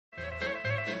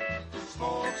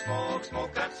smoke,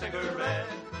 smoke that cigarette.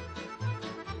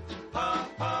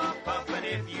 Puff, puff, puff, and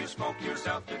if you smoke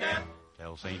yourself to death,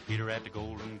 tell St. Peter at the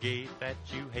Golden Gate that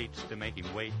you hates to make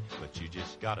him wait, but you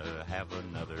just gotta have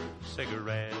another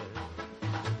cigarette.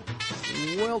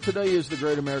 Well, today is the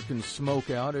Great American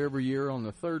Smokeout. Every year on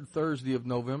the third Thursday of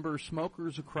November,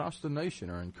 smokers across the nation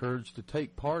are encouraged to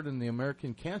take part in the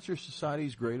American Cancer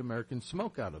Society's Great American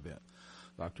Smokeout event.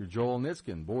 Dr. Joel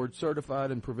Nitzkin, board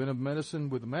certified in preventive medicine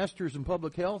with a master's in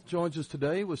public health, joins us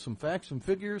today with some facts and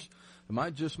figures that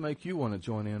might just make you want to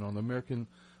join in on the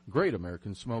Great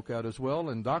American Smokeout as well.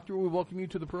 And, Doctor, we welcome you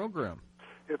to the program.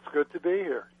 It's good to be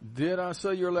here. Did I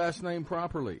say your last name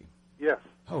properly? Yes.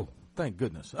 Oh, thank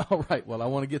goodness. All right. Well, I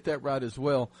want to get that right as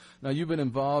well. Now, you've been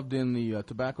involved in the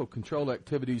tobacco control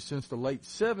activities since the late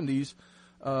 70s.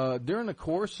 During the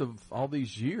course of all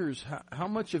these years, how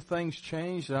much have things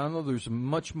changed? I know there's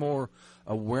much more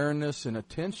awareness and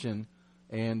attention,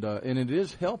 and it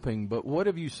is helping, but what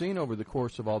have you seen over the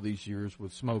course of all these years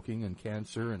with smoking and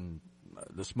cancer and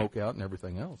the smoke out and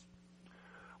everything else?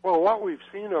 Well, what we've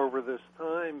seen over this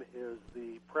time is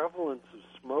the prevalence of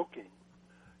smoking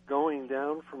going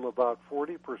down from about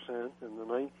 40% in the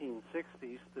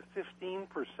 1960s to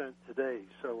 15% today.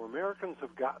 So Americans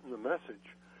have gotten the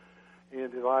message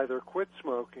and have either quit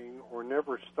smoking or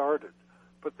never started.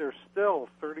 But there's still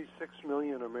 36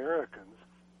 million Americans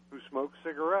who smoke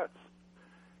cigarettes.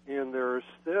 And there are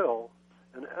still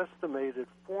an estimated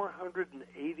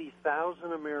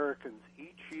 480,000 Americans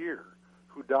each year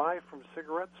who die from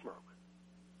cigarette smoke.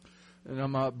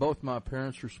 And both my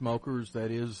parents are smokers. That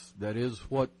is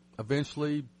what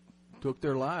eventually took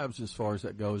their lives as far as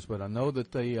that goes. But I know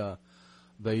that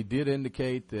they did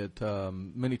indicate that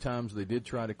many times they did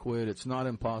try to quit. It's not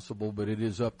impossible, but it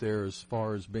is up there as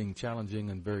far as being challenging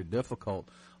and very difficult.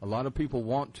 A lot of people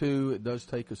want to. It does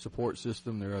take a support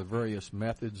system. There are various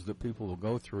methods that people will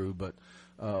go through. But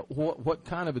what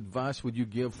kind of advice would you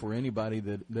give for anybody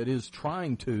that is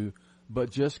trying to but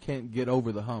just can't get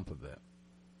over the hump of that?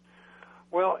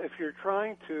 Well, if you're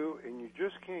trying to and you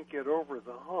just can't get over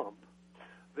the hump,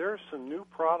 there are some new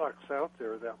products out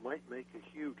there that might make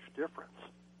a huge difference.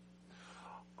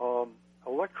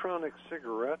 Electronic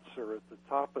cigarettes are at the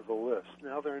top of the list.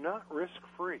 Now, they're not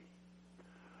risk-free,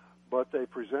 but they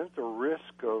present a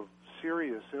risk of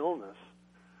serious illness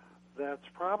that's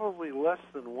probably less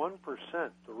than 1%,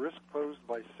 the risk posed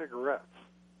by cigarettes.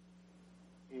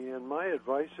 And my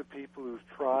advice to people who've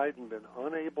tried and been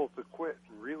unable to quit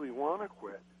and really want to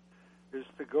quit is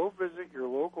to go visit your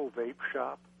local vape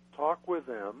shop, talk with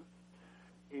them,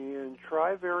 and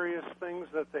try various things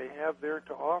that they have there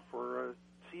to offer.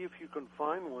 See if you can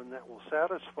find one that will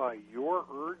satisfy your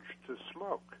urge to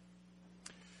smoke.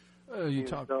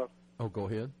 Go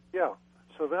ahead. Yeah.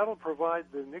 So that'll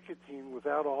provide the nicotine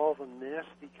without all the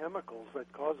nasty chemicals that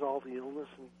cause all the illness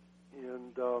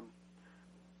and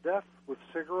death with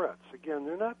cigarettes. Again,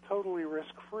 they're not totally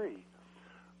risk-free,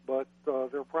 but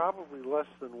they're probably less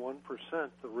than 1%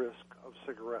 the risk of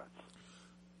cigarettes.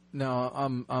 Now,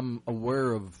 I'm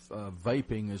aware of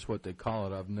vaping is what they call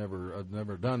it. I've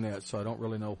never done that, so I don't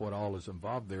really know what all is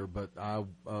involved there. But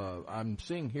I'm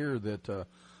seeing here that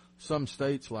some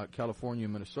states like California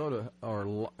and Minnesota are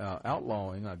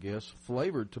outlawing, I guess,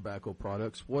 flavored tobacco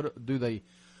products. What do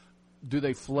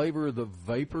they flavor the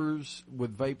vapors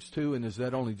with vapes too, and does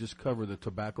that only just cover the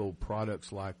tobacco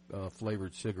products like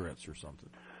flavored cigarettes or something?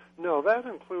 No, that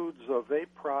includes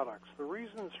vape products. The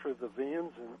reasons for the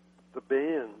bans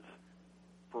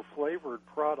for flavored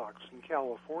products in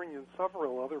California and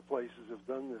several other places have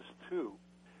done this too,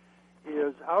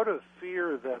 is out of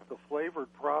fear that the flavored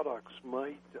products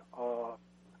might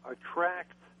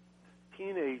attract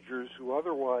teenagers who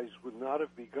otherwise would not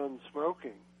have begun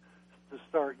smoking to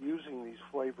start using these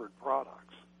flavored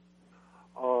products.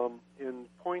 In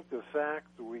point of fact,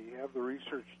 we have the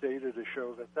research data to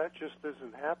show that that just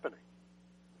isn't happening.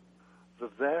 The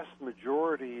vast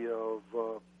majority of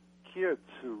kids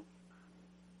who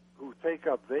take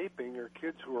up vaping are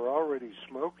kids who are already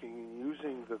smoking and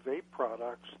using the vape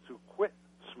products to quit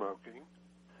smoking.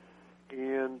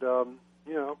 And,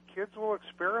 kids will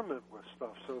experiment with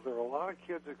stuff. So there are a lot of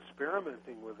kids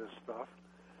experimenting with this stuff.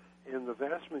 And the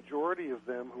vast majority of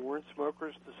them who weren't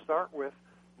smokers to start with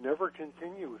never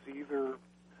continue with either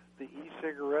the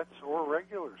e-cigarettes or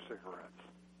regular cigarettes.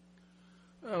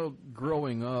 Well,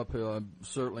 growing up,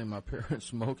 certainly my parents'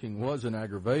 smoking was an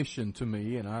aggravation to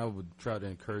me, and I would try to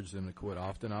encourage them to quit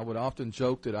often. I would often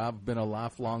joke that I've been a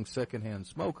lifelong secondhand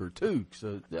smoker, too,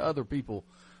 so other people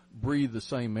breathe the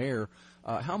same air.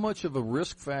 How much of a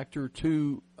risk factor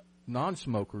to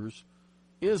non-smokers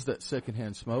is that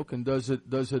secondhand smoke, and does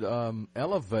it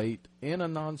elevate in a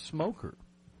non-smoker?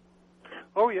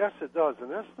 Oh, yes, it does.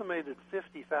 An estimated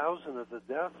 50,000 of the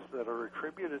deaths that are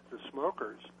attributed to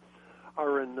smokers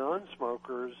are in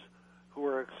non-smokers who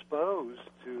are exposed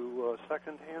to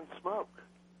secondhand smoke.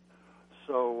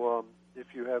 So if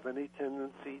you have any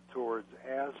tendency towards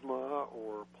asthma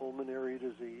or pulmonary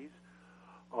disease,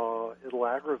 it'll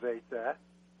aggravate that.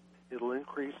 It'll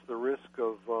increase the risk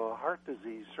of heart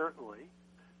disease, certainly,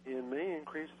 and may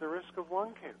increase the risk of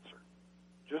lung cancer,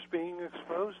 just being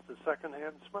exposed to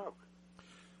secondhand smoke.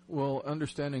 Well,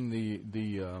 understanding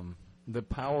the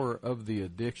power of the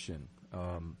addiction,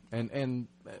 and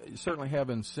certainly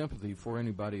having sympathy for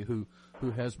anybody who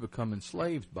has become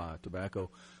enslaved by tobacco,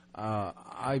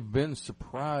 I've been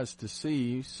surprised to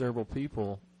see several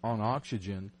people on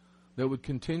oxygen that would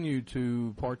continue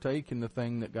to partake in the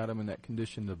thing that got them in that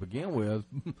condition to begin with.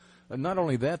 Not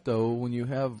only that, though, when you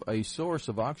have a source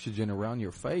of oxygen around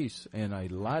your face and a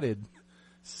lighted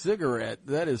cigarette,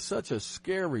 that is such a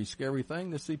scary, scary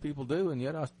thing to see people do, and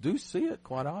yet I do see it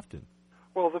quite often.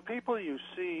 Well, the people you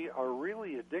see are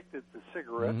really addicted to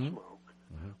cigarette smoke,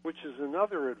 which is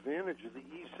another advantage of the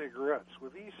e-cigarettes.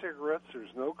 With e-cigarettes,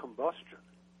 there's no combustion.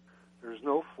 There's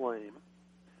no flame.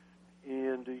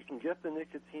 And you can get the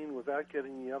nicotine without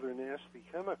getting the other nasty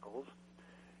chemicals.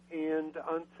 And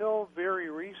until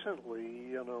very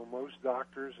recently, most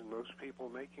doctors and most people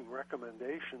making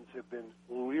recommendations have been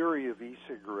leery of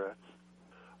e-cigarettes,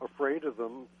 afraid of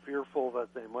them, fearful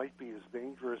that they might be as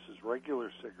dangerous as regular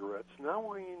cigarettes. Now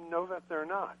we know that they're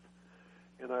not.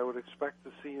 And I would expect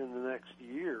to see in the next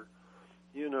year,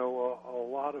 a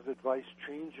lot of advice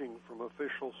changing from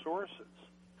official sources.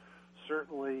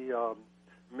 Certainly,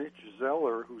 Mitch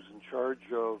Zeller, who's in charge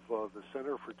of the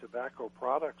Center for Tobacco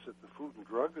Products at the Food and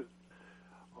Drug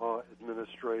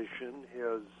Administration,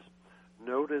 has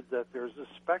noted that there's a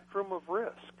spectrum of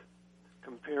risk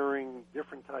comparing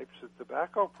different types of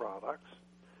tobacco products.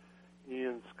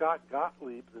 And Scott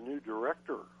Gottlieb, the new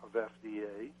director of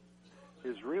FDA,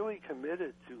 is really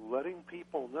committed to letting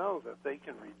people know that they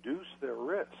can reduce their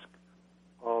risk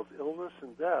of illness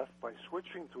and death by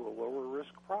switching to a lower-risk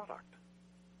product.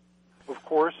 Of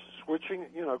course,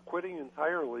 quitting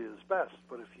entirely is best,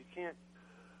 but if you can't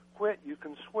quit, you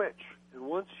can switch. And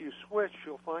once you switch,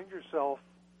 you'll find yourself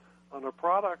on a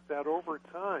product that over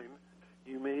time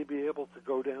you may be able to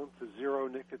go down to zero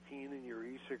nicotine in your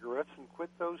e-cigarettes and quit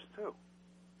those too.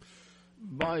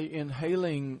 By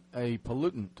inhaling a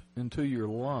pollutant into your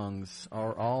lungs,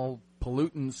 are all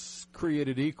pollutants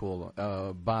created equal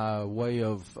by way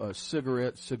of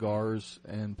cigarettes, cigars,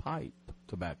 and pipe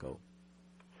tobacco?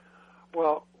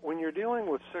 Well, when you're dealing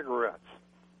with cigarettes,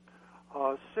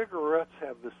 cigarettes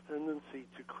have this tendency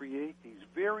to create these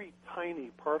very tiny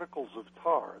particles of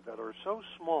tar that are so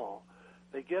small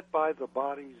they get by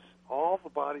all the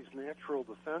body's natural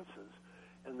defenses,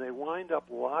 and they wind up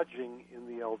lodging in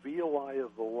the alveoli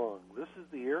of the lung. This is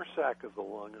the air sac of the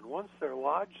lung, and once they're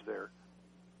lodged there,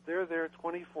 they're there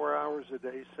 24 hours a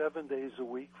day, 7 days a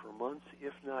week for months,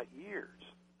 if not years.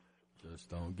 Just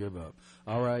don't give up.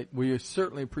 All right. We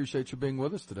certainly appreciate you being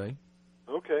with us today.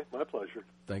 Okay, my pleasure.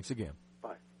 Thanks again.